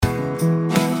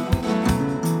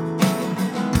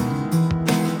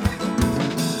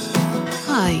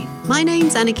My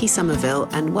name's Anarchy Somerville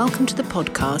and welcome to the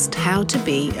podcast How to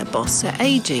Be a Boss at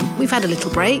Ageing. We've had a little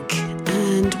break,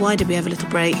 and why did we have a little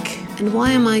break? And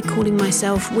why am I calling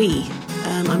myself we?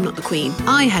 I'm not the Queen.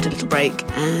 I had a little break,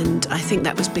 and I think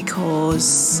that was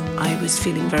because I was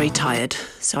feeling very tired.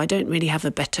 So I don't really have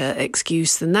a better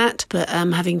excuse than that. But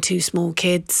having two small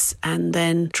kids and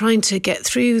then trying to get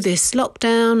through this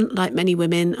lockdown, like many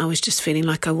women, I was just feeling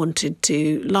like I wanted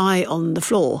to lie on the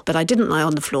floor. But I didn't lie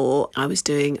on the floor. I was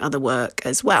doing other work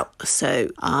as well. So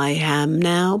I am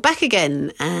now back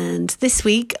again. And this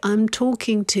week I'm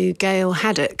talking to Gayle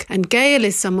Haddock. And Gayle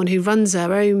is someone who runs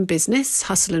her own business,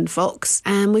 Hustle and Fox.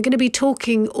 And we're going to be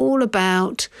talking all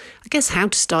about, I guess, how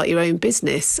to start your own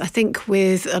business. I think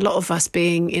with a lot of us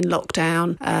being in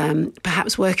lockdown,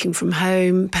 perhaps working from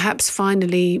home, perhaps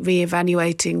finally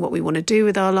reevaluating what we want to do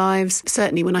with our lives.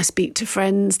 Certainly when I speak to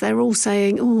friends, they're all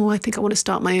saying, oh, I think I want to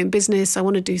start my own business. I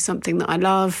want to do something that I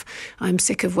love. I'm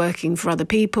sick of working for other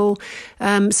people.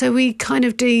 So we kind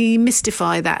of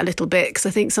demystify that a little bit, because I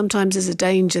think sometimes there's a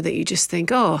danger that you just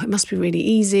think, oh, it must be really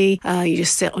easy. You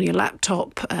just sit on your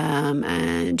laptop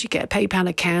and you get a PayPal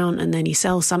account and then you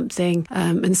sell something.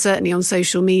 And certainly on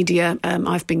social media,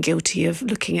 I've been guilty of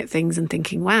looking at things and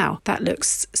thinking, wow, that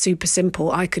looks super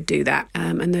simple. I could do that.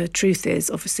 And the truth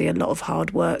is, obviously, a lot of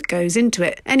hard work goes into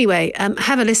it. Anyway,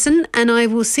 have a listen and I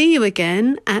will see you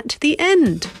again at the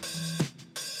end.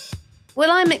 Well,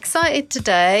 I'm excited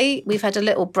today. We've had a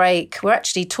little break. We're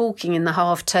actually talking in the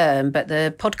half term, but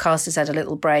the podcast has had a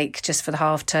little break just for the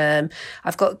half term.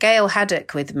 I've got Gayle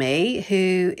Haddock with me,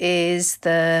 who is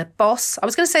the boss. I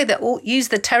was going to say that, use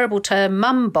the terrible term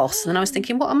mum boss. And then I was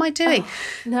thinking, what am I doing?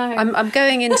 Oh, no. I'm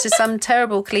going into some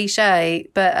terrible cliche,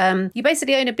 but you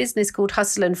basically own a business called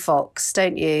Hustle and Fox,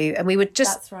 don't you? And we were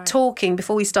just talking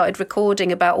before we started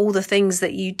recording about all the things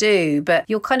that you do, but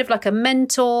you're kind of like a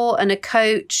mentor and a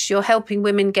coach. You're helping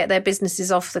women get their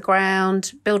businesses off the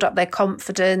ground, build up their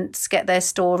confidence, get their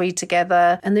story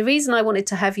together. And the reason I wanted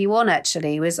to have you on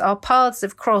actually was our paths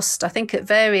have crossed, I think, at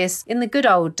various, in the good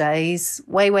old days,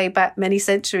 way back many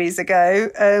centuries ago.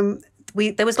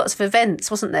 There was lots of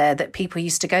events, wasn't there, that people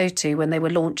used to go to when they were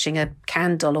launching a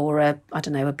candle or a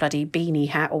bloody beanie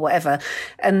hat or whatever.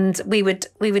 And we would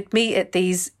meet at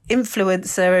these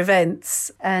influencer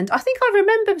events. And I think I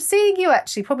remember seeing you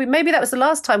actually, maybe that was the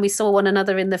last time we saw one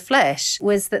another in the flesh,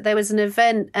 was that there was an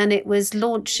event and it was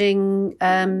launching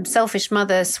Selfish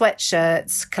Mother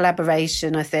sweatshirts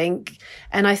collaboration, I think.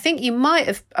 And I think you might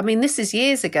have, this is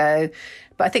years ago,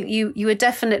 but I think you were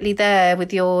definitely there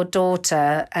with your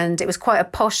daughter, and it was quite a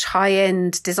posh,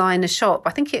 high-end designer shop.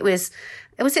 I think it was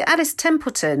it Alice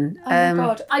Templeton? Oh my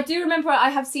God. I do remember I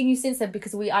have seen you since then,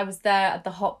 because I was there at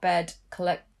the Hotbed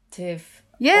Collective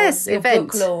event.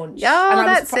 Book launch. Oh,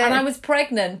 that's it. And I was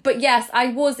pregnant. But yes,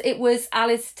 it was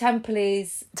Alice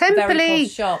Templey's very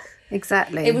posh shop.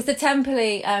 Exactly. It was the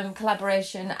Templey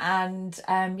collaboration, and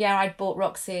I'd bought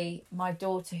Roxy, my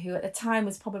daughter, who at the time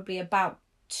was probably about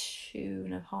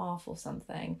 2.5 or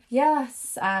something.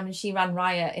 Yes, she ran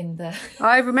riot in the.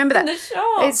 I remember that. In the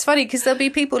shop. It's funny because there'll be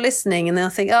people listening and they'll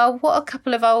think, "Oh, what a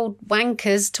couple of old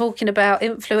wankers talking about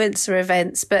influencer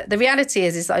events." But the reality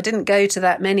is that I didn't go to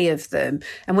that many of them,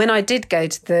 and when I did go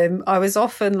to them, I was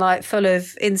often like full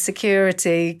of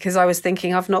insecurity because I was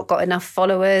thinking I've not got enough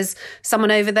followers.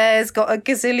 Someone over there's got a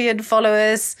gazillion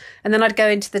followers, and then I'd go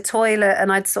into the toilet and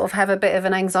I'd sort of have a bit of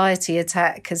an anxiety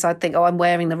attack because I'd think, "Oh, I'm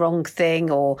wearing the wrong thing,"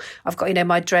 or I've got,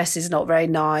 my dress is not very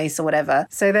nice or whatever.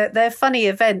 So they're funny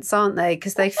events, aren't they?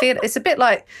 Because they feel, it's a bit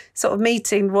like sort of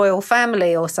meeting royal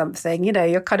family or something.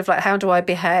 You're kind of like, how do I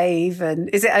behave? And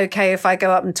is it okay if I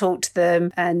go up and talk to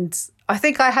them? And I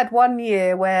think I had one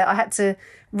year where I had to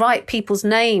write people's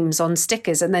names on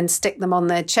stickers and then stick them on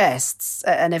their chests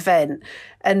at an event.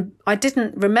 And I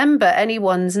didn't remember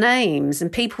anyone's names,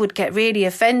 and people would get really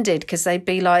offended because they'd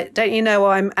be like, don't you know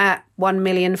I'm at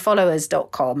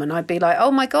 1millionfollowers.com? And I'd be like, oh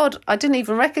my God, I didn't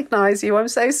even recognise you. I'm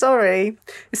so sorry.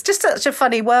 It's just such a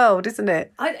funny world, isn't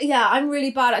it? I'm really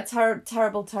bad at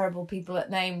terrible people at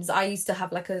names. I used to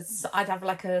have I'd have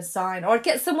a sign, or I'd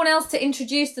get someone else to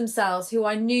introduce themselves who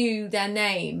I knew their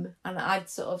name, and I'd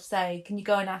sort of say, can you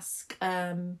go and ask,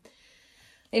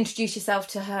 introduce yourself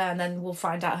to her and then we'll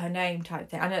find out her name type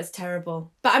thing. I know it's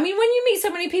terrible. But when you meet so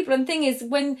many people, and the thing is,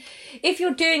 if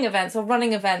you're doing events or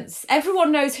running events,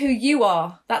 everyone knows who you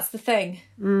are. That's the thing.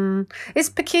 It's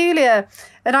peculiar.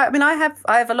 And I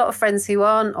have a lot of friends who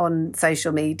aren't on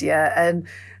social media, and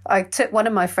I took one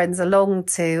of my friends along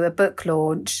to a book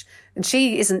launch And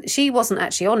she wasn't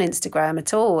actually on Instagram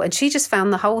at all. And she just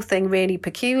found the whole thing really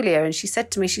peculiar. And she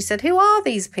said to me, who are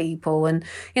these people? And,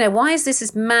 why is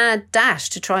this mad dash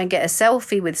to try and get a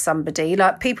selfie with somebody?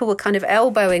 Like, people were kind of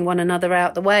elbowing one another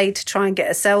out the way to try and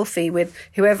get a selfie with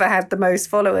whoever had the most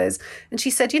followers. And she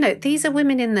said, these are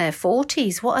women in their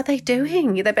 40s. What are they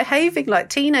doing? They're behaving like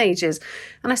teenagers.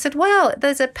 And I said, well,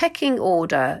 there's a pecking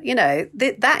order.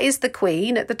 That is the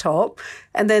queen at the top.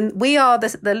 And then we are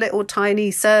the little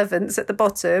tiny servants at the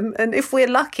bottom. And if we're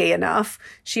lucky enough,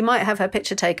 she might have her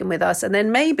picture taken with us. And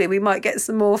then maybe we might get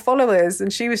some more followers.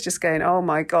 And she was just going, oh,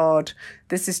 my God,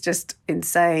 this is just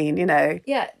insane,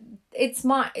 Yeah,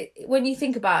 when you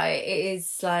think about it, it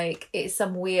is like it's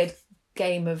some weird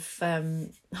game of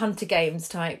Hunter Games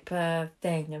type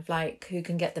thing of like who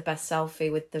can get the best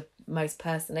selfie with the most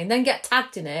person and then get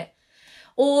tagged in it.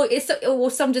 Or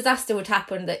some disaster would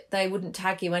happen that they wouldn't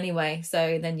tag you anyway.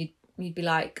 So then you'd be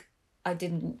like, I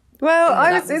didn't.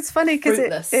 Well, it's funny because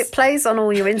it plays on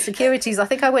all your insecurities. I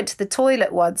think I went to the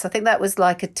toilet once. I think that was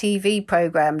like a TV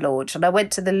programme launch. And I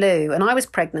went to the loo and I was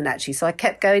pregnant actually. So I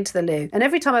kept going to the loo. And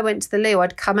every time I went to the loo,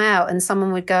 I'd come out and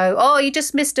someone would go, oh, you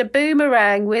just missed a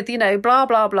boomerang with, blah,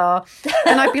 blah, blah.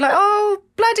 And I'd be like, oh,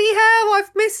 bloody hell,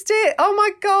 I've missed it. Oh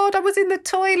my God, I was in the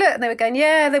toilet. And they were going,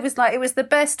 yeah, it was the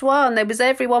best one.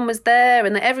 Everyone was there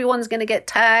and everyone's going to get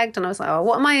tagged. And I was like, oh,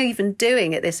 what am I even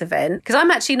doing at this event? Because I'm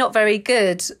actually not very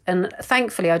good. And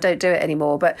thankfully I don't do it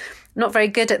anymore, but not very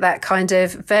good at that kind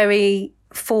of very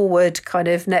forward kind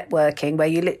of networking where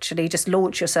you literally just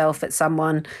launch yourself at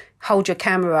someone, hold your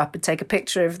camera up and take a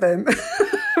picture of them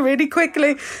really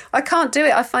quickly. I can't do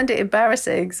it. I find it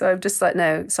embarrassing. So I'm just like,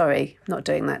 no, sorry, not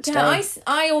doing that today. Yeah,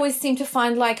 I always seem to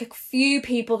find like a few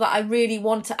people that I really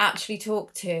want to actually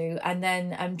talk to and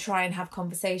then try and have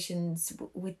conversations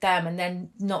with them and then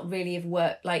not really have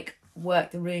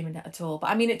work the room in it at all.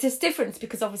 But I mean, it's just different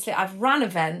because obviously I've run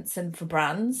events and for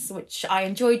brands, which I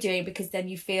enjoy doing because then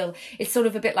you feel it's sort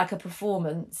of a bit like a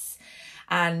performance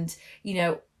and,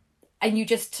 and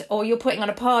you're putting on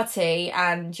a party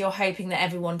and you're hoping that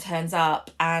everyone turns up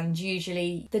and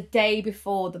usually the day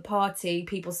before the party,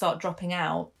 people start dropping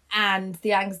out. And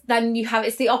then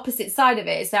it's the opposite side of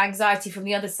it. It's the anxiety from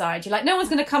the other side. You're like, no one's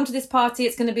going to come to this party.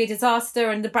 It's going to be a disaster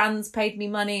and the brand's paid me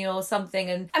money or something.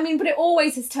 And I mean, but it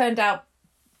always has turned out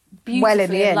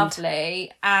beautifully and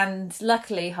lovely. And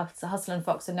luckily, Hustle and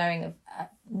Fox are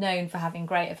known for having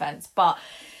great events. But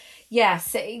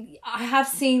yes, I have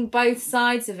seen both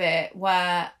sides of it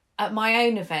where at my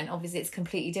own event, obviously it's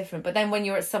completely different. But then when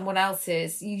you're at someone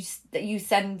else's, you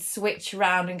then switch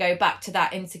around and go back to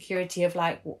that insecurity of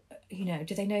like,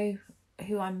 do they know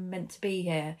who I'm meant to be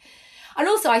here? And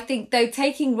also I think though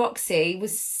taking Roxy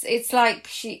it's like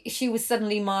she was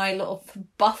suddenly my little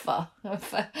buffer.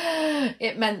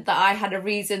 It meant that I had a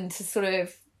reason to sort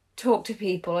of talk to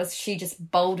people as she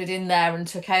just bolted in there and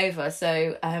took over.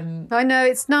 So I know,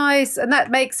 it's nice, and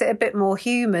that makes it a bit more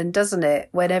human, doesn't it,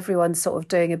 when everyone's sort of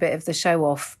doing a bit of the show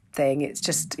off thing. It's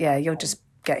just you're just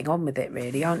getting on with it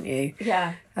really, aren't you?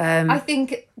 I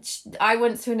think I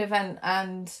went to an event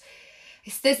and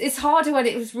it's harder when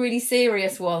it was really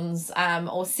serious ones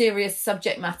or serious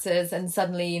subject matters and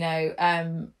suddenly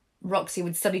Roxy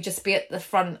would suddenly just be at the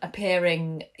front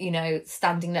appearing,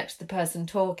 standing next to the person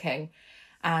talking.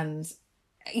 And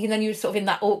then you're sort of in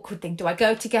that awkward thing. Do I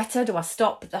go to get her? Do I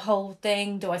stop the whole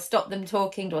thing? Do I stop them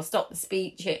talking? Do I stop the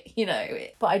speech?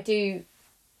 But I do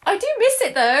miss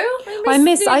it though. I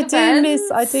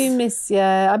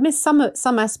miss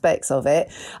some aspects of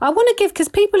it. I want to give, because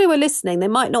people who are listening, they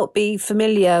might not be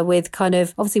familiar with kind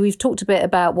of, obviously we've talked a bit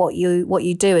about what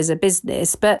you do as a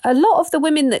business, but a lot of the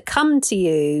women that come to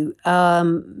you,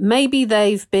 maybe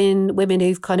they've been women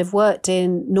who've kind of worked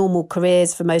in normal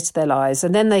careers for most of their lives,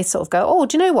 and then they sort of go, oh,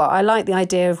 do you know what? I like the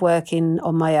idea of working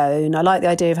on my own. I like the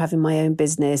idea of having my own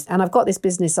business, and I've got this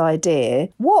business idea.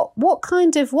 What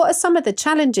are some of the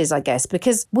challenges, I guess,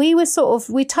 because we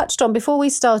touched on before we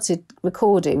started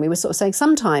recording, we were sort of saying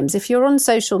sometimes if you're on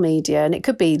social media, and it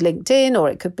could be LinkedIn or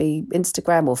it could be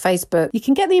Instagram or Facebook, you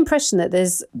can get the impression that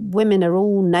there's women are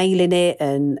all nailing it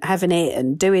and having it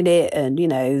and doing it and,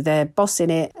 they're bossing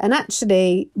it. And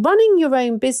actually running your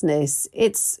own business,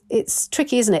 it's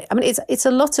tricky, isn't it? I mean, it's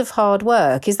a lot of hard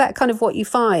work. Is that kind of what you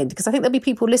find? Because I think there'll be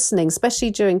people listening,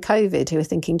 especially during COVID, who are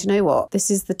thinking, do you know what?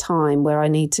 This is the time where I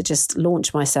need to just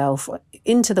launch myself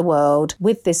into the world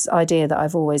with this idea that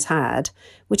I've always had,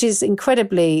 which is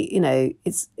incredibly,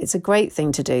 it's a great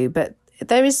thing to do, but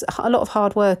there is a lot of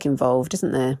hard work involved,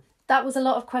 isn't there? That was a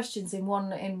lot of questions in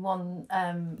one.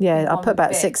 I'll put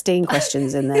about 16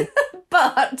 questions in there.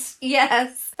 But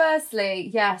yes, firstly,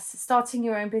 yes, starting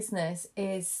your own business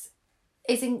is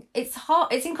it's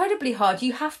hard. It's incredibly hard.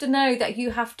 You have to know that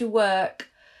you have to work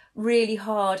really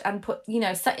hard and put,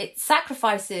 it's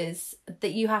sacrifices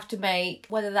that you have to make,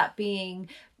 whether that being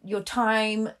your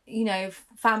time,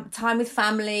 time with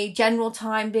family, general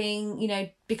time being,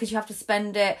 because you have to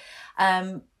spend it,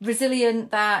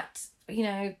 resilient that,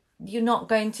 you're not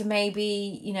going to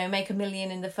maybe, make $1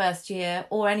 million in the first year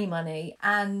or any money.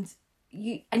 And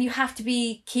you have to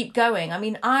keep going. I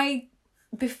mean,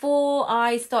 before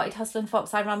I started Hustle and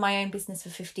Fox, I ran my own business for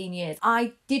 15 years.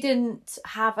 I didn't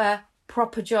have a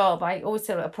proper job. I always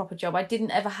say a proper job. I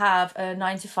didn't ever have a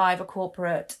 9-to-5, a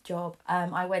corporate job.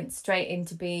 I went straight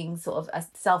into being sort of a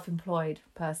self-employed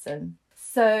person.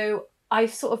 So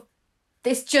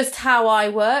it's just how I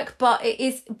work, but it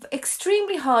is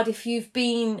extremely hard if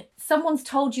someone's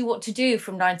told you what to do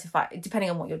from 9 to 5, depending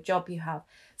on what your job you have.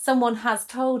 Someone has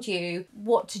told you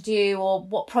what to do or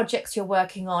what projects you're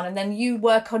working on, and then you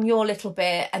work on your little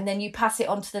bit, and then you pass it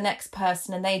on to the next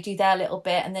person and they do their little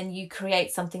bit, and then you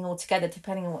create something all together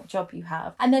depending on what job you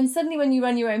have. And then suddenly when you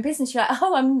run your own business, you're like,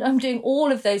 oh, I'm doing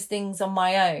all of those things on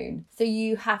my own. So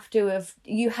you have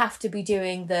to be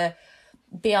doing the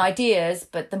ideas,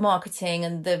 but the marketing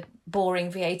and the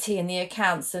boring VAT and the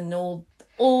accounts and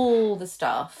all the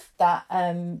stuff that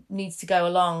needs to go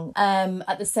along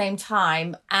at the same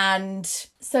time. And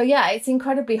so it's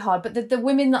incredibly hard. But the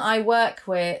women that I work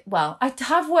with, well, I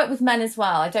have worked with men as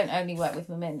well. I don't only work with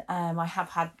women. I have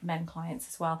had men clients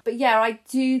as well. But I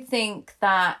do think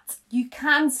that you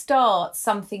can start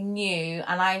something new,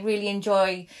 and I really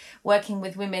enjoy working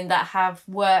with women that have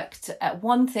worked at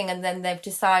one thing and then they've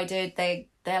decided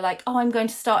they're like, oh, I'm going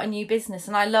to start a new business.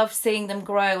 And I love seeing them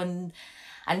grow and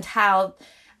how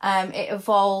it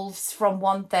evolves from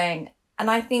one thing. And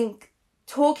I think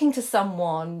talking to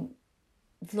someone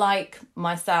like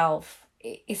myself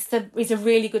is a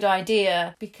really good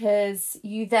idea, because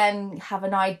you then have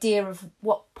an idea of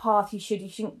what path you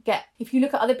shouldn't get. If you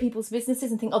look at other people's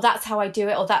businesses and think, oh, that's how I do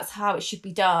it, or that's how it should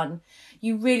be done,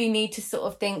 you really need to sort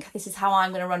of think, this is how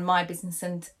I'm going to run my business,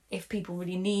 and if people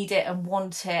really need it and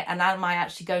want it, and am I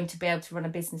actually going to be able to run a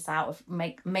business out of,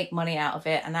 make money out of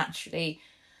it, and actually,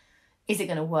 is it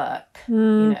going to work?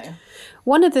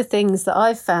 One of the things that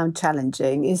I've found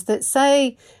challenging is that,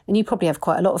 say, and you probably have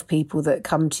quite a lot of people that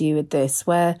come to you with this,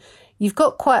 where you've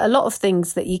got quite a lot of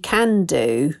things that you can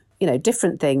do,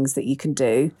 different things that you can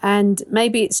do, and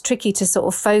maybe it's tricky to sort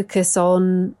of focus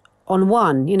on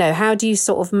one. How do you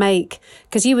sort of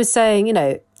because you were saying,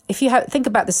 if you think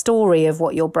about the story of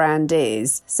what your brand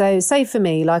is. So say for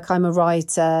me, like, I'm a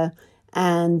writer,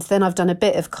 and then I've done a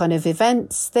bit of kind of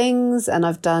events things, and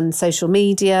I've done social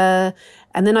media,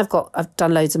 and then I've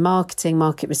done loads of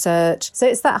market research. So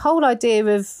it's that whole idea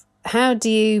of, how do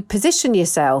you position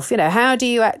yourself? How do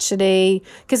you actually,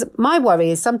 because my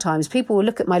worry is sometimes people will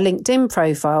look at my LinkedIn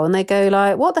profile and they go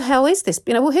like, what the hell is this?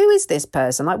 Well, who is this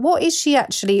person? Like, what is she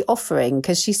actually offering?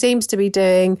 Because she seems to be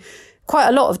doing quite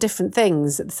a lot of different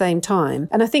things at the same time.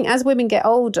 And I think as women get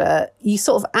older, you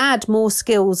sort of add more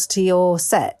skills to your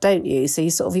set, don't you? So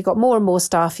you've got more and more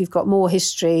stuff, you've got more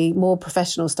history, more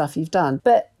professional stuff you've done.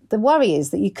 But the worry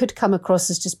is that you could come across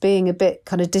as just being a bit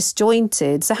kind of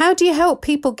disjointed. So how do you help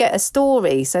people get a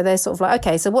story? So they're sort of like,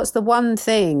 okay, so what's the one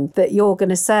thing that you're going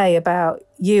to say about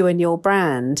you and your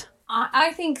brand?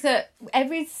 I think that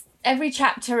every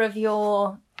chapter of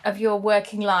your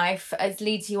working life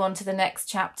leads you on to the next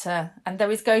chapter, and there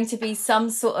is going to be some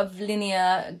sort of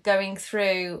linear going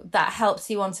through that helps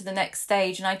you on to the next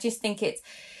stage. And I just think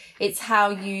it's how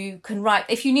you can write.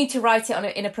 If you need to write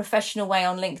it in a professional way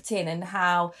on LinkedIn,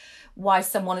 and why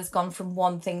someone has gone from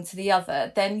one thing to the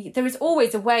other, then there is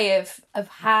always a way of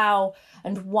how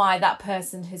and why that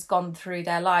person has gone through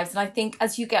their lives. And I think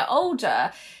as you get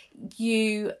older,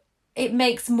 it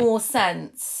makes more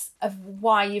sense of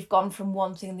why you've gone from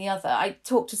one thing to the other. I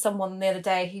talked to someone the other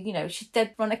day who,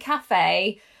 they'd run a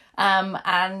cafe,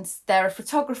 and they're a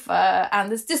photographer, and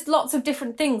there's just lots of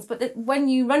different things. But when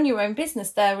you run your own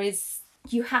business,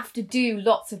 you have to do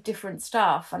lots of different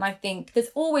stuff. And I think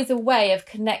there's always a way of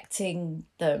connecting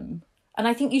them. And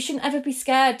I think you shouldn't ever be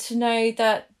scared to know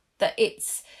that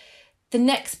it's the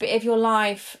next bit of your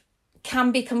life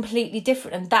can be completely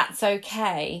different, and that's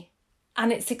okay.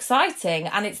 And it's exciting,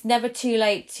 and it's never too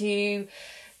late to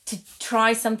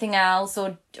try something else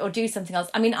or do something else.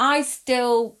 I mean, I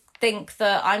still think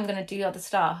that I'm going to do other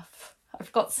stuff.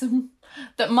 I've got some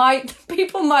that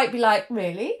people might be like,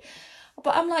 really?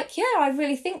 But I'm like, yeah, I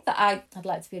really think that I'd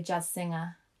like to be a jazz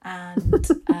singer. And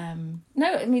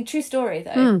no, I mean, true story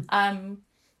though. I'd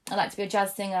like to be a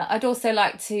jazz singer. I'd also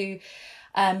like to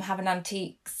have an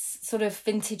antiques, sort of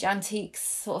vintage antiques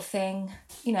sort of thing.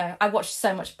 You know, I watch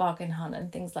so much Bargain Hunt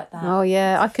and things like that. Oh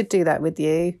yeah, I could do that with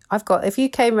you. If you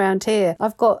came around here,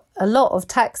 I've got a lot of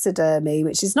taxidermy,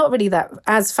 which is not really that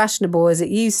as fashionable as it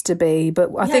used to be, but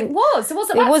I think it was. It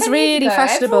wasn't. It was really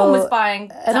fashionable. Everyone was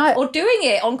buying or doing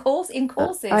it in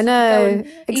courses. I know,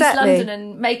 exactly. East London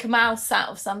and make a mouse out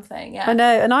of something. Yeah, I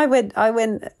know. And I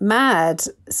went mad.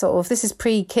 Sort of. This is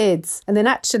pre-kids, and then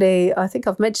actually, I think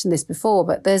I've mentioned this before,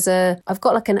 but I've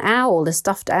got like an owl, a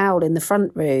stuffed owl in the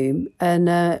front room, and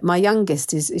my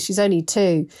youngest she's only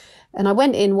 2. And I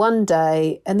went in one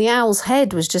day and the owl's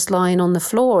head was just lying on the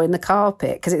floor in the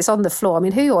carpet because it's on the floor. I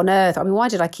mean, who on earth? I mean, why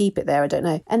did I keep it there? I don't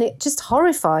know. And it just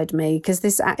horrified me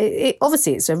because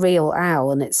obviously it's a real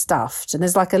owl and it's stuffed and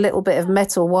there's like a little bit of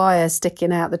metal wire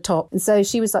sticking out the top. And so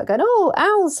she was like going, oh,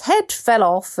 owl's head fell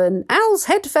off. And I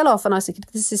said,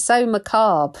 this is so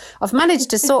macabre. I've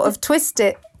managed to sort of twist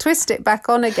it back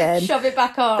on again. Shove it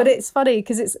back on. But it's funny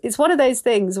because it's one of those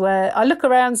things where I look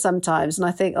around sometimes and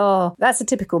I think, oh, that's a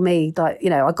typical me. Like, you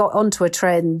know, I got onto a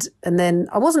trend and then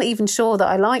I wasn't even sure that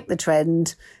I liked the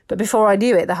trend. But before I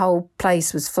knew it, the whole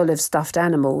place was full of stuffed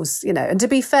animals, you know. And to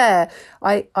be fair,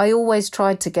 I always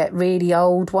tried to get really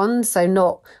old ones.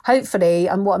 So hopefully,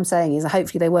 and what I'm saying is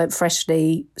hopefully they weren't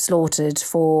freshly slaughtered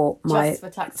for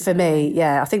me.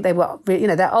 Yeah, I think they were, you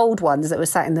know, they're old ones that were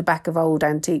sat in the back of old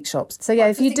antique shops. So yeah,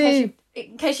 if you do...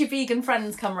 In case your vegan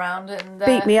friends come round and...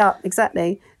 beat me up,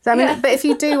 exactly. So, I mean, but if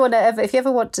you do want to if you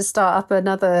ever want to start up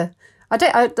another...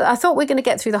 I thought we were going to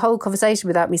get through the whole conversation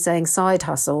without me saying side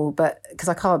hustle, but because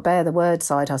I can't bear the word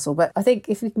side hustle. But I think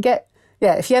if you can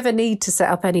if you ever need to set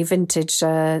up any vintage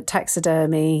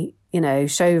taxidermy, you know,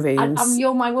 showrooms,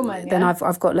 you're my woman. Then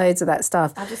I've got loads of that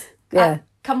stuff. I'll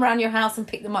come around your house and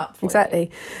pick them up.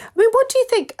 Exactly. I mean, what do you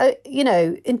think? You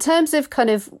know, in terms of kind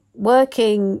of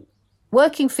working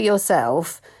for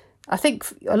yourself. I think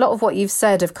a lot of what you've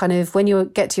said of kind of when you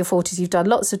get to your 40s, you've done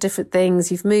lots of different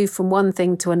things. You've moved from one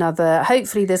thing to another.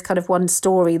 Hopefully there's kind of one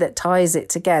story that ties it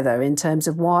together in terms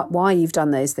of why you've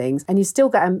done those things. And you've still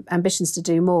got ambitions to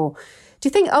do more. Do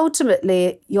you think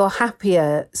ultimately you're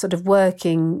happier sort of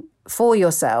working for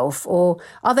yourself? Or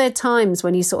are there times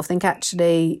when you sort of think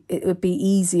actually it would be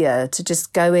easier to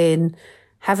just go in,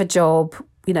 have a job,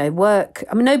 you know, work.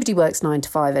 I mean, nobody works 9 to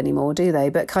 5 anymore, do they?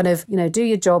 But kind of, you know, do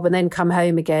your job and then come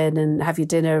home again and have your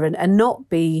dinner and not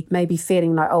be maybe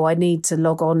feeling like, oh, I need to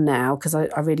log on now because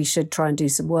I really should try and do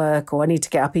some work, or I need to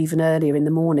get up even earlier in the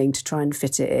morning to try and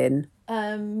fit it in.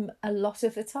 A lot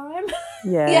of the time.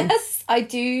 Yeah. Yes, I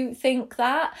do think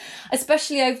that,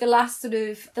 especially over the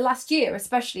last year,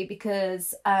 especially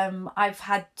because I've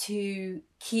had to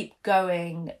keep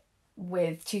going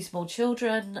with 2 small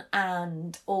children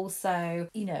and also,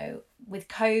 you know, with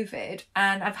COVID,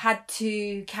 and I've had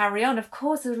to carry on. Of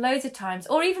course, there were loads of times,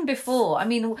 or even before. I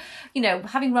mean, you know,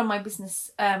 having run my business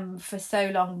for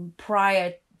so long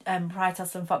prior to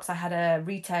Hustle and Fox, I had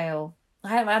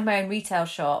my own retail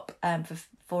shop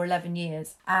for 11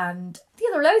 years, and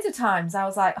there were loads of times I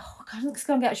was like, oh, I'm just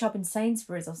going to get a shop in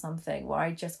Sainsbury's or something,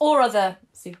 or other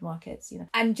supermarkets, you know,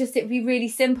 and just it'd be really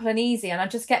simple and easy, and I'd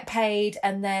just get paid,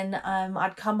 and then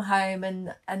I'd come home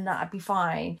and that'd be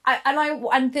fine.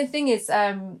 And the thing is,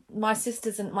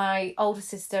 my older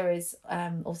sister is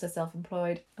also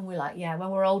self-employed, and we're like, yeah,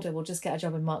 when we're older we'll just get a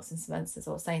job in Marks and Spencer's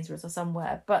or Sainsbury's or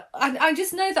somewhere. But I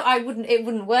just know that it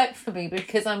wouldn't work for me,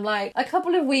 because I'm like, a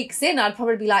couple of weeks in I'd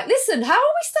probably be like, listen, how are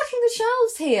we stacking the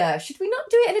shelves here? Should we not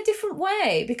do it in a different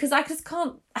way? Because I just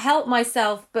can't help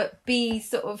myself but be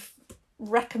sort of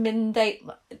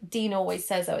Dean always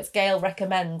says, it's Gayle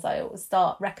recommends. I always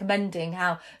start recommending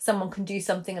how someone can do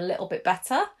something a little bit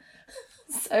better.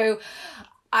 So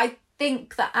I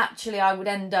think that actually I would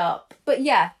end up, but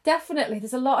yeah, definitely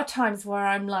there's a lot of times where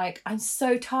I'm like, I'm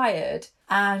so tired,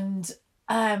 and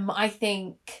I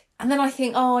think,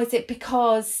 oh, is it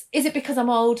because I'm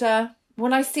older?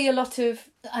 When I see a lot of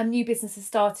new businesses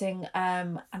starting,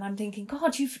 and I'm thinking,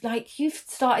 God, you've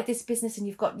started this business and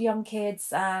you've got young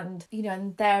kids, and you know,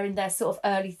 and they're in their sort of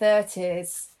early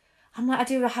 30s. I'm like, I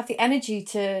do have the energy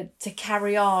to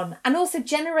carry on, and also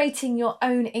generating your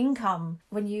own income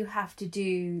when you have to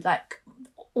do like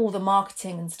all the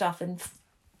marketing and stuff, and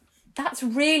that's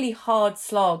really hard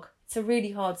slog. It's a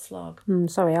really hard slog.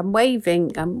 Sorry, I'm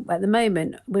waving. At the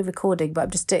moment we're recording, but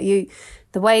I'm just the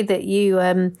way that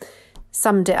you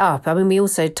summed it up. I mean, we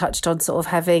also touched on sort of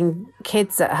having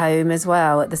kids at home as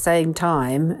well at the same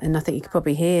time, and I think you could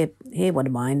probably hear one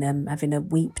of mine having a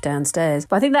weep downstairs.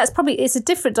 But I think it's a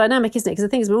different dynamic, isn't it? Because the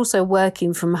thing is, we're also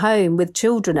working from home with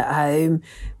children at home,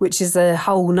 which is a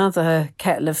whole nother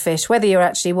kettle of fish. Whether you're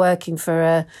actually working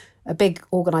for a big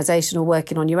organisation or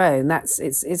working on your own,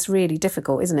 it's really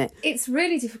difficult, isn't it? It's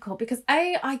really difficult because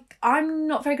I'm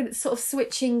not very good at sort of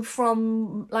switching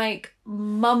from like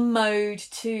mum mode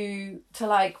to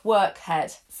like work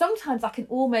head. Sometimes I can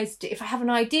almost, if I have an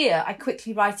idea, I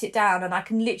quickly write it down, and I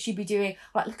can literally be doing,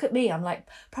 like, look at me, I'm like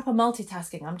proper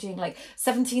multitasking. I'm doing like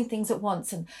 17 things at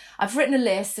once, and I've written a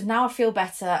list, and now I feel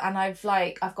better, and I've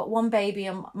got one baby,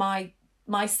 and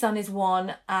my son is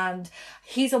 1 and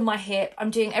he's on my hip.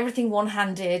 I'm doing everything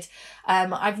one-handed.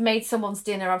 I've made someone's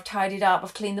dinner. I've tidied up.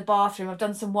 I've cleaned the bathroom. I've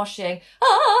done some washing.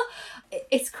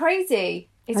 It's crazy.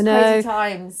 It's crazy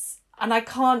times. And I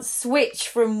can't switch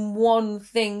from one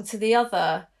thing to the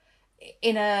other.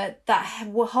 That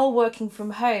whole working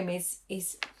from home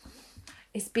it's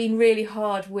been really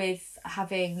hard with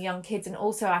having young kids. And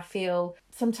also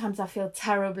sometimes I feel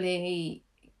terribly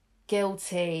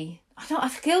guilty.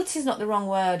 Guilty is not the wrong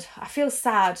word. I feel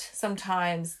sad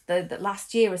sometimes that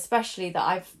last year especially, that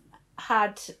I've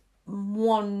had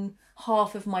one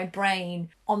half of my brain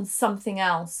on something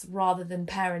else rather than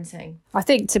parenting. I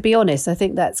think, to be honest,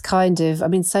 that's kind of,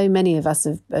 so many of us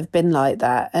have been like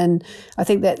that. And I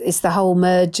think that it's the whole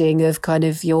merging of kind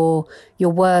of your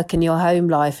work and your home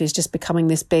life is just becoming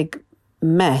this big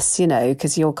mess,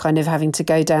 because you're kind of having to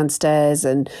go downstairs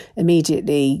and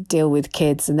immediately deal with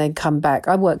kids and then come back.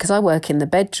 I work in the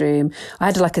bedroom. I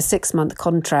had like a 6-month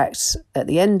contract at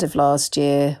the end of last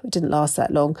year. It didn't last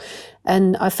that long.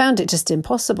 And I found it just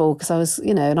impossible because I was,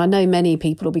 and I know many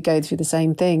people will be going through the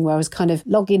same thing, where I was kind of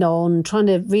logging on, trying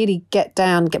to really get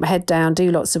my head down,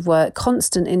 do lots of work,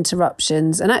 constant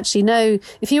interruptions. And actually, no,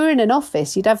 if you were in an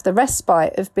office, you'd have the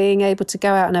respite of being able to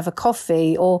go out and have a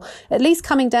coffee, or at least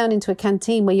coming down into a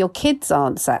canteen where your kids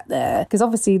aren't sat there. Because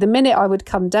obviously the minute I would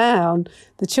come down,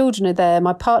 the children are there.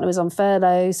 My partner was on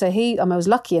furlough. So I was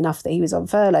lucky enough that he was on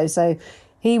furlough. So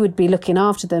he would be looking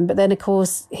after them. But then, of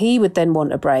course, he would then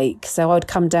want a break. So I would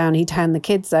come down, he'd hand the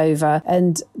kids over,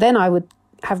 and then I would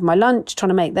have my lunch, trying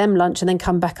to make them lunch, and then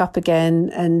come back up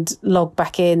again and log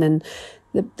back in. And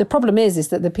the problem is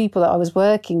that the people that I was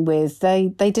working with, they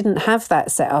didn't have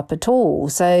that set up at all.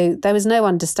 So there was no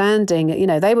understanding.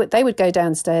 They would go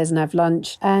downstairs and have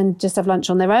lunch and just have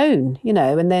lunch on their own,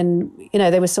 and then,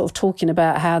 they were sort of talking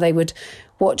about how they would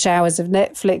watch hours of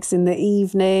Netflix in the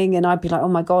evening, and I'd be like, oh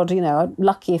my God, I'm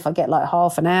lucky if I get like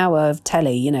half an hour of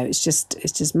telly, it's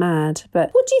just mad.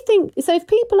 But what do you think? So if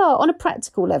people are on a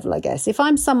practical level, I guess, if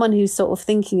I'm someone who's sort of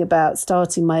thinking about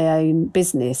starting my own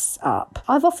business up,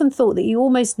 I've often thought that you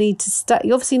almost need to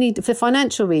you obviously need, for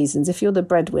financial reasons, if you're the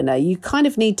breadwinner, you kind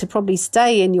of need to probably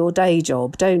stay in your day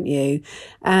job, don't you?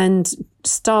 And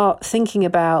start thinking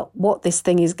about what this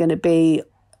thing is going to be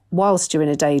whilst you're in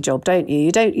a day job, don't you?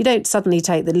 You don't suddenly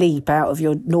take the leap out of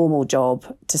your normal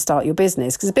job to start your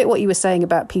business, because a bit what you were saying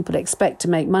about people expect to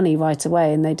make money right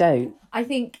away and they don't. I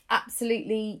think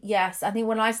absolutely yes. I think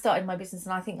when I started my business,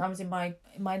 and I think I was in my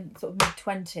sort of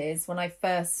mid-20s when I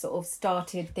first sort of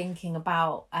started thinking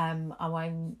about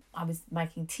I was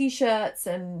making T-shirts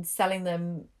and selling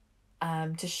them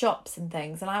to shops and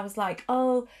things, and I was like,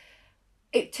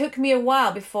 it took me a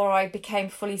while before I became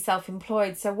fully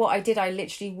self-employed. So what I did, I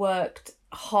literally worked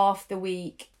half the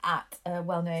week at a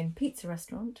well-known pizza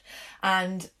restaurant,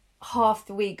 and half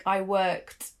the week I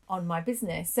worked on my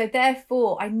business. So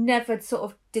therefore, I never sort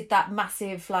of did that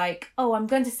massive like, I'm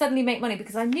going to suddenly make money,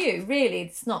 because I knew really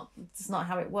it's not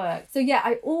how it works. So yeah,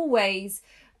 I always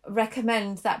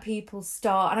recommend that people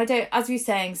start, and I don't, as you're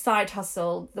saying, side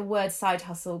hustle, the word side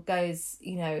hustle goes,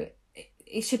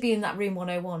 it should be in that room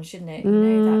 101, shouldn't it? That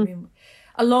room,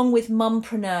 along with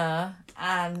mumpreneur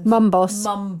and mum boss,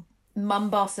 mum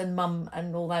boss, and mum,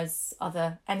 and all those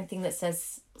other, anything that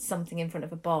says something in front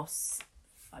of a boss.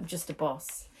 I'm just a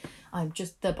boss. I'm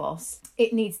just the boss.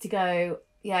 It needs to go,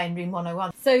 in room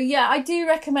 101. So yeah, I do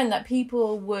recommend that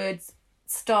people would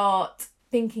start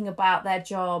thinking about their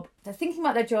job. They're thinking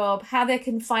about their job, how they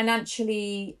can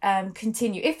financially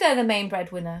continue if they're the main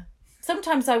breadwinner.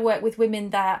 Sometimes I work with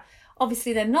women that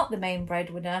obviously they're not the main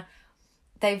breadwinner.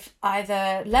 They've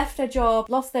either left their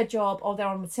job, lost their job, or they're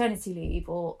on maternity leave,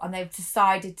 and they've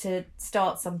decided to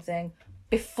start something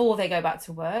before they go back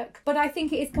to work. But I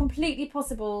think it is completely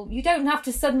possible. You don't have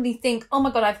to suddenly think, oh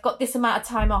my God, I've got this amount of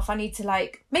time off, I need to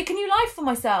like make a new life for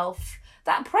myself.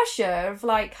 That pressure of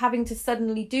like having to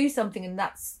suddenly do something in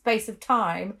that space of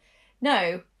time.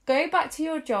 No, go back to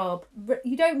your job.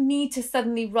 You don't need to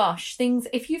suddenly rush things.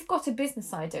 If you've got a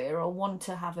business idea or want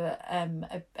to have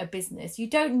a business, you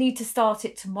don't need to start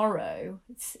it tomorrow.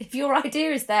 If your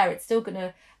idea is there, it's still going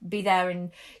to be there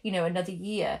in, another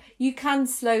year. You can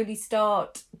slowly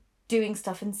start doing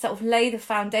stuff and sort of lay the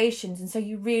foundations, and so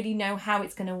you really know how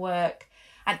it's going to work.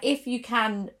 And if you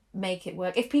can make it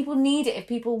work. If people need it, if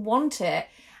people want it,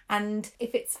 and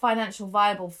if it's financial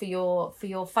viable for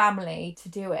your family to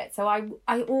do it. So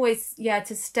I always,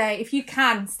 to stay, if you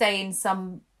can stay in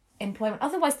some employment.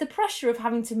 Otherwise, the pressure of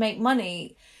having to make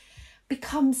money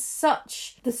becomes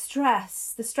such the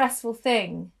stressful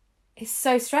thing is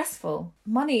so stressful.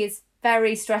 Money is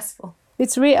very stressful.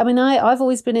 It's really, I mean, I've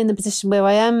always been in the position where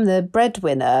I am the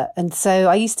breadwinner. And so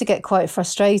I used to get quite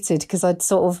frustrated because I'd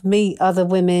sort of meet other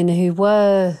women who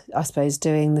were, I suppose,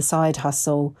 doing the side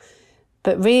hustle.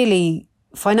 But really,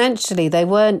 financially,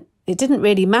 it didn't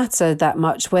really matter that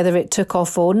much whether it took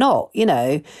off or not,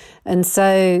 And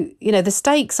so, the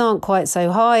stakes aren't quite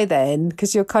so high then,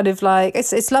 because you're kind of like,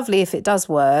 it's lovely if it does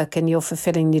work and you're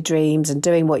fulfilling your dreams and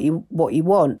doing what you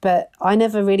want. But I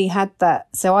never really had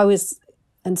that. So I was,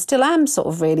 and still am sort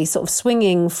of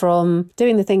swinging from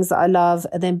doing the things that I love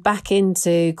and then back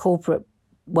into corporate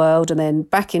world and then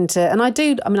back into, and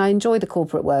I enjoy the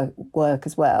corporate work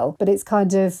as well, but it's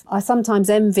kind of, I sometimes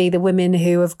envy the women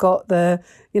who have got the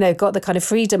kind of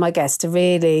freedom, I guess, to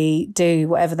really do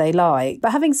whatever they like.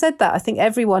 But having said that, I think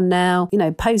everyone now,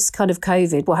 post kind of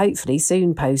COVID, well, hopefully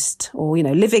soon post, or,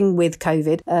 living with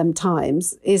COVID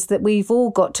times, is that we've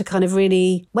all got to kind of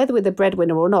really, whether we're the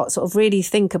breadwinner or not, sort of really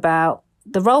think about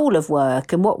the role of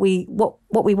work and what we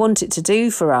want it to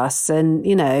do for us. And,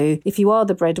 if you are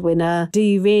the breadwinner, do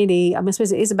you really, I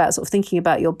suppose it is about sort of thinking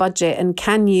about your budget, and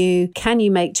can you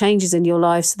make changes in your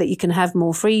life so that you can have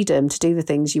more freedom to do the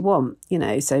things you want,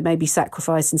 so maybe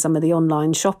sacrificing some of the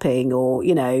online shopping, or,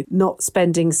 not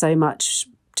spending so much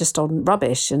just on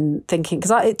rubbish, and thinking,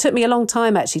 because it took me a long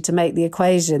time actually to make the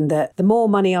equation that the more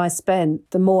money I spent,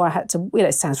 the more I had to,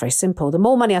 it sounds very simple, the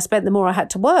more money I spent, the more I had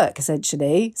to work,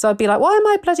 essentially. So I'd be like, why am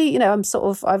I bloody, I'm sort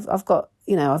of, I've got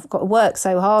to work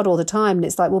so hard all the time. And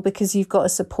it's like, well, because you've got to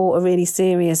support a really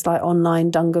serious like online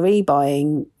dungaree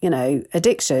buying,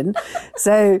 addiction.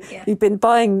 So you've been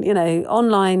buying,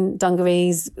 online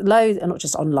dungarees, loads, and not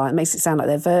just online, it makes it sound like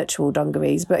they're virtual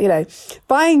dungarees, but,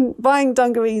 buying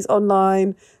dungarees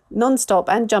online, non-stop,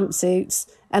 and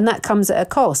jumpsuits. And that comes at a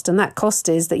cost. And that cost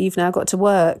is that you've now got to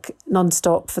work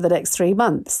non-stop for the next 3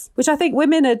 months, which I think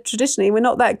women are traditionally, we're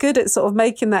not that good at sort of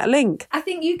making that link. I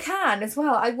think you can as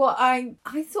well. I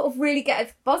sort of really get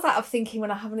a buzz out of thinking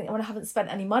when I haven't spent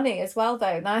any money as well, though.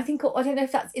 And I don't know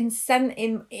if that's in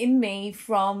me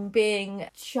from being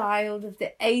a child of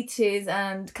the 80s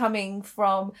and coming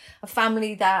from a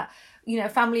family that, a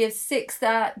family of 6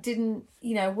 that didn't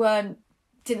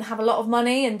have a lot of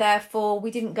money, and therefore we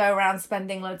didn't go around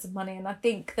spending loads of money. And I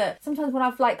think that sometimes when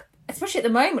I've especially at the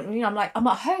moment, I'm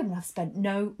at home and I've spent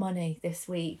no money this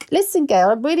week. Listen,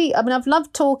 Gayle, I've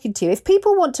loved talking to you. If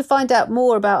people want to find out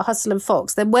more about Hustle and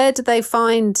Fox, then where do they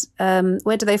find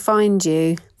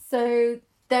you? So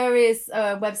there is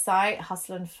a website,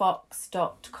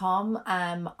 hustleandfox.com.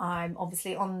 I'm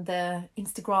obviously on the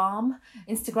Instagram,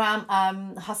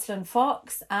 Hustle and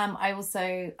Fox. I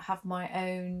also have my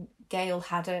own Gayle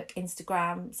Haddock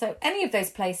Instagram. So any of those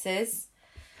places.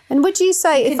 And would you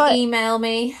say, you can email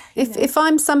me. If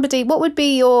I'm somebody, what would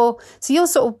be your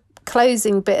sort of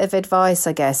closing bit of advice,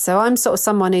 I guess? So I'm sort of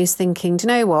someone who's thinking, do you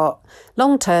know what?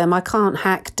 Long term, I can't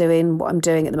hack doing what I'm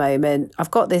doing at the moment.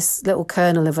 I've got this little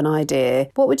kernel of an idea.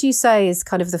 What would you say is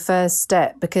kind of the first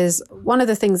step? Because one of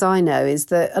the things I know is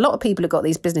that a lot of people have got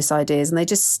these business ideas and they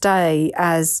just stay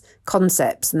as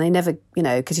concepts, and they never,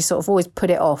 because you sort of always put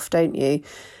it off, don't you?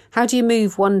 How do you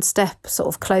move one step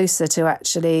sort of closer to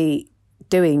actually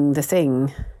doing the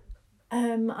thing?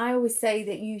 I always say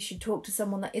that you should talk to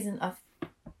someone that isn't a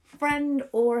friend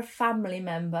or a family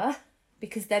member,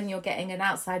 because then you're getting an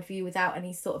outside view without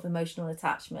any sort of emotional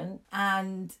attachment,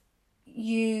 and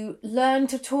you learn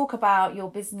to talk about your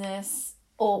business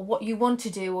or what you want to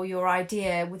do or your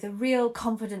idea with a real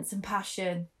confidence and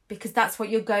passion, because that's what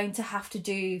you're going to have to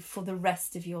do for the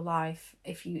rest of your life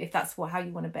if that's how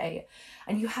you want to be it.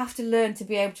 And you have to learn to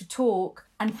be able to talk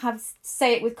and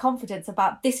say it with confidence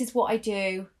about, this is what I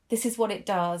do, this is what it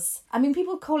does. I mean,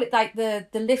 people call it like the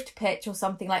lift pitch or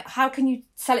something. Like, how can you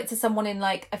sell it to someone in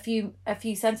like a few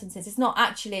sentences? It's not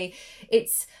actually.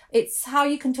 It's how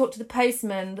you can talk to the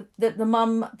postman, the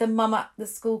mum at the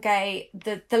school gate,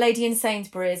 the lady in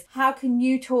Sainsbury's. How can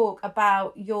you talk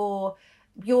about your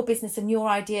business and your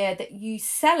idea, that you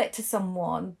sell it to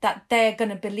someone that they're going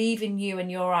to believe in you and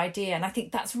your idea? And I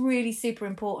think that's really super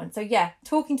important. So yeah,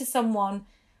 talking to someone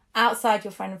outside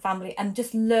your friend and family, and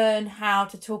just learn how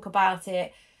to talk about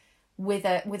it with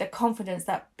a confidence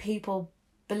that people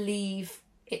believe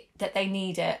it, that they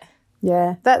need it.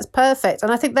 Yeah, that's perfect.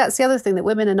 And I think that's the other thing that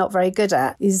women are not very good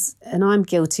at is, and I'm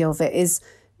guilty of it, is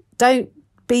don't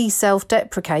be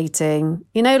self-deprecating.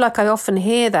 You know, like I often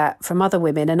hear that from other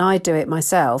women and I do it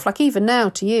myself. Like even now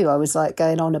to you, I was like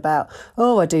going on about,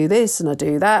 oh, I do this and I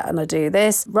do that and I do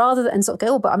this, rather than sort of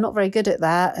go, oh, but I'm not very good at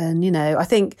that. And, you know, I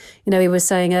think, you know, we were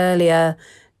saying earlier,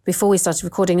 before we started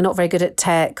recording, I'm not very good at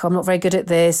tech, I'm not very good at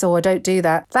this, or I don't do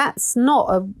that. That's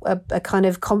not a kind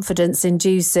of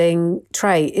confidence-inducing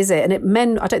trait, is it?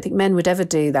 And I don't think men would ever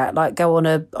do that, like go on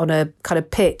a kind of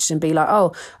pitch and be like,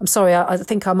 oh, I'm sorry, I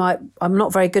think I'm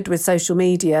not very good with social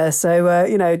media, so,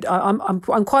 you know,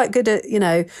 I'm quite good at, you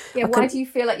know. Yeah, why do you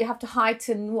feel like you have to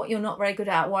heighten what you're not very good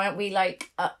at? Why aren't we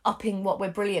like upping what we're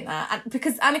brilliant at? And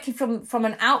because Anarchy, from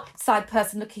an outside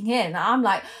person looking in, I'm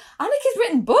like, Anarchy's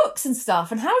written books and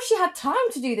stuff, and how has she had time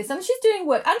to do this? And she's doing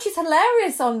work, and she's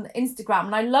hilarious on Instagram,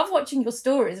 and I love watching your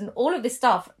stories and all of this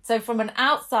stuff. So from an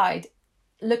outside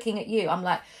looking at you, I'm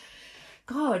like,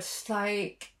 God,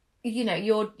 like, you know,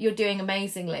 you're doing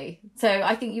amazingly. So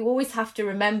I think you always have to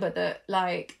remember that,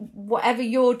 like, whatever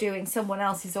you're doing, someone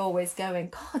else is always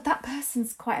going, God, that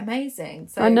person's quite amazing.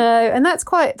 So I know, and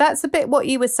that's a bit what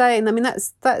you were saying. I mean,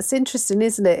 that's interesting,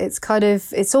 isn't it? It's kind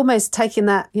of, it's almost taking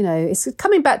that, you know, it's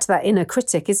coming back to that inner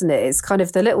critic, isn't it? It's kind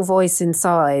of the little voice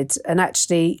inside, and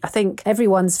actually I think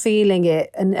everyone's feeling it,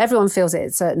 and everyone feels it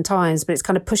at certain times, but it's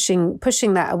kind of pushing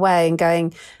that away and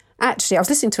going, actually, I was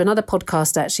listening to another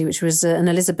podcast, actually, which was an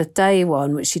Elizabeth Day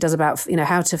one, which she does about, you know,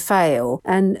 how to fail.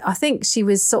 And I think they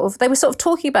were sort of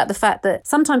talking about the fact that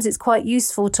sometimes it's quite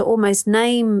useful to almost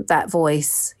name that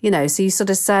voice, you know, so you sort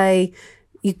of say,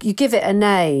 you give it a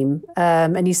name,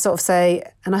 and you sort of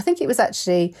say, and I think it was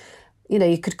actually, you know,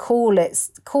 you could call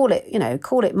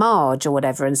it Marge or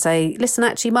whatever, and say, listen,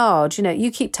 actually, Marge, you know,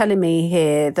 you keep telling me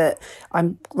here that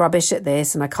I'm rubbish at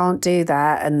this and I can't do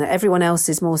that and that everyone else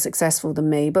is more successful than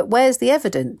me. But where's the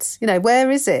evidence? You know,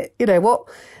 where is it? You know,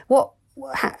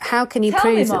 how can you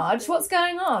prove it? Tell me, Marge, what's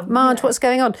going on? Marge, you know? What's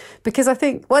going on? Because I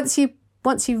think once you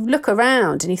look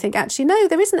around and you think, actually, no,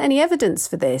 there isn't any evidence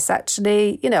for this.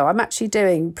 Actually, you know, I'm actually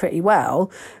doing pretty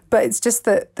well, but it's just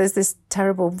that there's this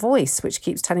terrible voice which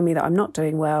keeps telling me that I'm not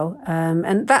doing well.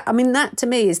 And that to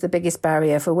me is the biggest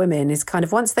barrier for women, is kind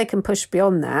of once they can push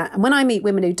beyond that. And when I meet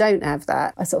women who don't have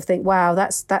that, I sort of think, wow,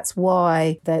 that's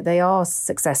why they are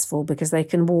successful, because they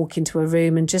can walk into a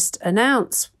room and just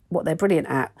announce what they're brilliant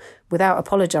at without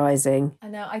apologising. I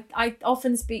know. I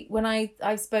often speak, when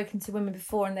I've spoken to women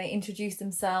before and they introduce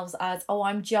themselves as, oh,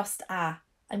 I'm just a.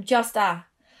 I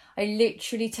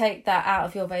literally take that out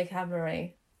of your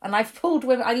vocabulary. And I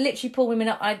literally pull women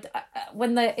up.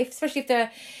 Especially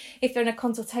if they're in a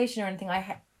consultation or anything,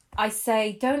 I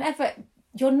say, don't ever,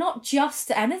 you're not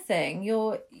just anything.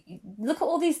 Look at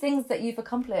all these things that you've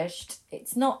accomplished.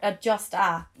 It's not a just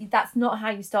that's not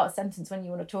how you start a sentence when you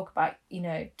want to talk about, you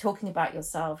know, talking about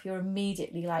yourself. You're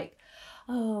immediately like,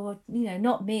 oh, you know,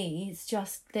 not me, it's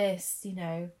just this, you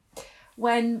know.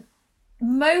 When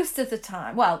most of the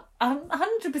time, well,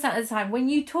 100% of the time, when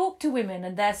you talk to women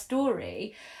and their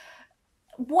story,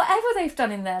 whatever they've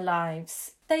done in their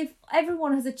lives,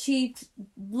 everyone has achieved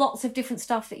lots of different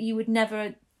stuff that you would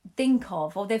never think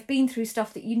of, or they've been through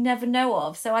stuff that you never know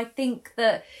of. So I think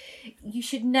that you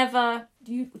should never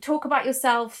talk about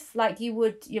yourself like you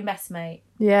would your messmate.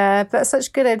 Yeah, that's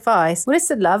such good advice. Well,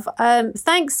 listen, love,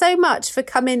 thanks so much for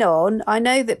coming on. I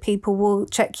know that people will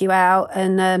check you out,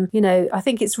 and, you know, I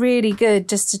think it's really good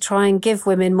just to try and give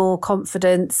women more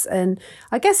confidence and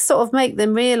I guess sort of make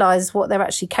them realise what they're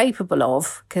actually capable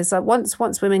of, because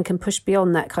once women can push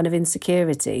beyond that kind of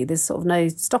insecurity, there's sort of no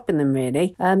stopping them,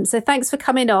 really. So thanks for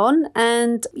coming on,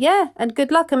 and yeah, and good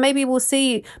luck, and maybe I'll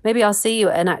see you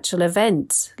at an actual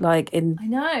event, like in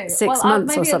 6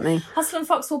 months or something. Hustle and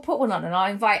Fox will put one on, and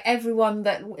I invite everyone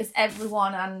that is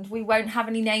everyone, and we won't have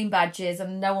any name badges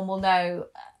and no one will know,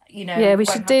 you know. Yeah, we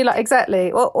should do like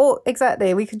exactly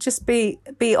we could just be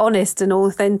honest and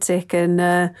authentic and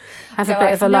have a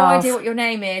bit of a laugh. No idea what your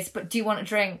name is, but do you want a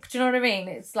drink? Do you know what I mean?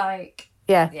 It's like,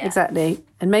 yeah. Exactly,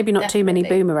 and maybe not too many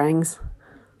boomerangs.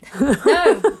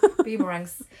 No,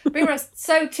 boomerangs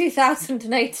so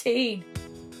 2018.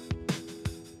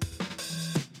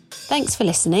 Thanks for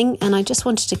listening, and I just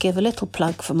wanted to give a little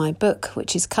plug for my book,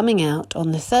 which is coming out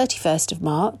on the 31st of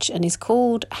March and is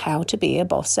called How to Be a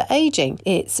Boss at Aging.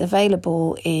 It's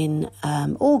available in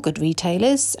all good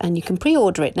retailers, and you can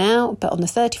pre-order it now, but on the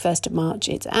 31st of March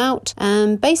it's out.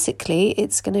 And basically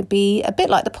it's going to be a bit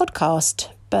like the podcast,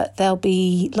 but there'll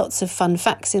be lots of fun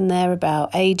facts in there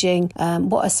about ageing.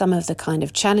 What are some of the kind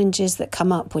of challenges that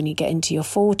come up when you get into your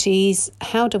 40s?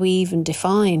 How do we even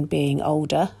define being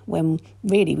older when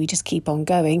really we just keep on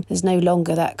going? There's no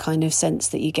longer that kind of sense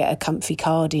that you get a comfy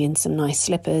cardi and some nice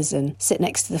slippers and sit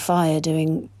next to the fire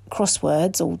doing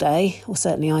crosswords all day, or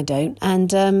certainly I don't.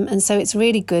 And so it's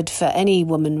really good for any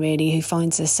woman really who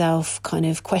finds herself kind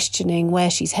of questioning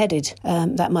where she's headed.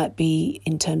 That might be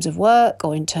in terms of work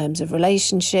or in terms of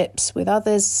relationships with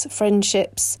others,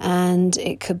 friendships, and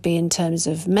it could be in terms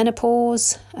of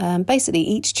menopause. Basically,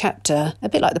 each chapter, a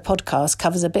bit like the podcast,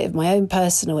 covers a bit of my own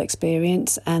personal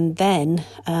experience, and then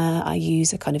I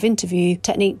use a kind of interview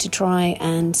technique to try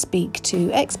and speak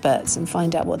to experts and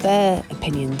find out what their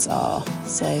opinions are.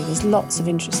 So there's lots of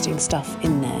interesting stuff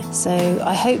in there. So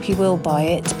I hope you will buy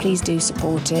it. Please do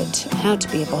support it. How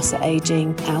to Be a Boss at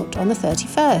Aging, out on the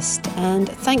 31st. And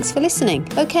thanks for listening.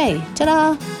 Okay,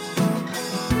 ta-da!